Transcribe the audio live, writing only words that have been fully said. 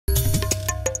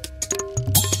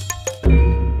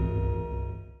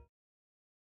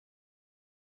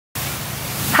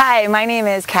Hi, my name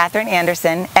is Katherine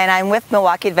Anderson and I'm with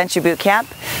Milwaukee Adventure Boot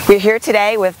Camp. We're here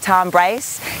today with Tom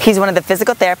Bryce. He's one of the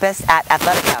physical therapists at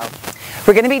Athletico.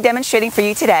 We're going to be demonstrating for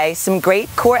you today some great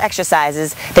core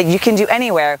exercises that you can do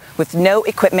anywhere with no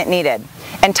equipment needed.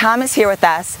 And Tom is here with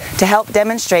us to help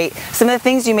demonstrate some of the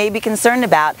things you may be concerned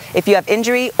about if you have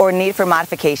injury or need for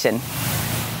modification.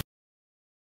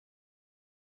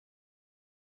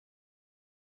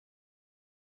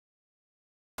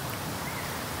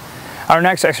 Our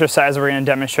next exercise we're going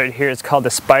to demonstrate here is called the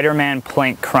Spiderman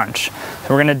plank crunch. So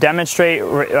we're going to demonstrate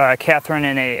Katherine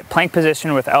in a plank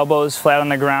position with elbows flat on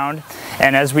the ground,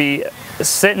 and as we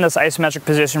sit in this isometric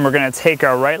position, we're going to take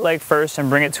our right leg first and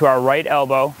bring it to our right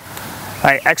elbow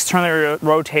by externally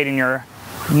rotating your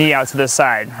knee out to the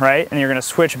side, right? And you're going to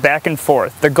switch back and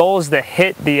forth. The goal is to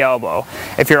hit the elbow.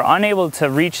 If you're unable to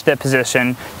reach the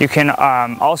position, you can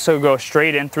also go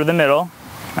straight in through the middle.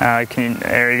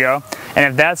 There you go. And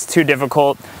if that's too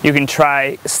difficult, you can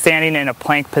try standing in a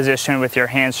plank position with your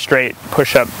hands straight,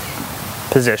 push-up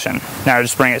position. Now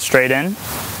just bring it straight in.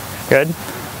 Good.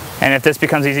 And if this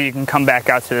becomes easy, you can come back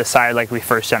out to the side like we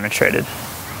first demonstrated.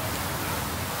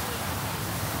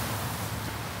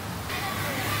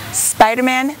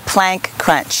 Spiderman plank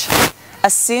crunch.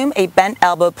 Assume a bent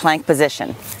elbow plank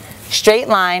position. Straight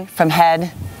line from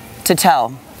head to toe.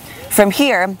 From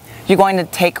here, you're going to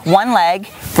take one leg,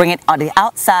 bring it on the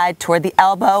outside toward the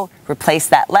elbow, replace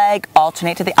that leg,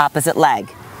 alternate to the opposite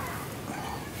leg.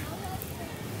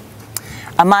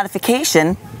 A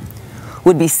modification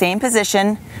would be same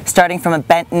position, starting from a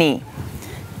bent knee,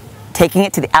 taking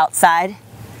it to the outside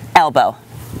elbow.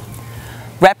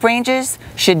 Rep ranges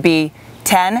should be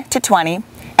 10 to 20,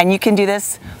 and you can do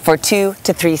this for 2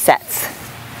 to 3 sets.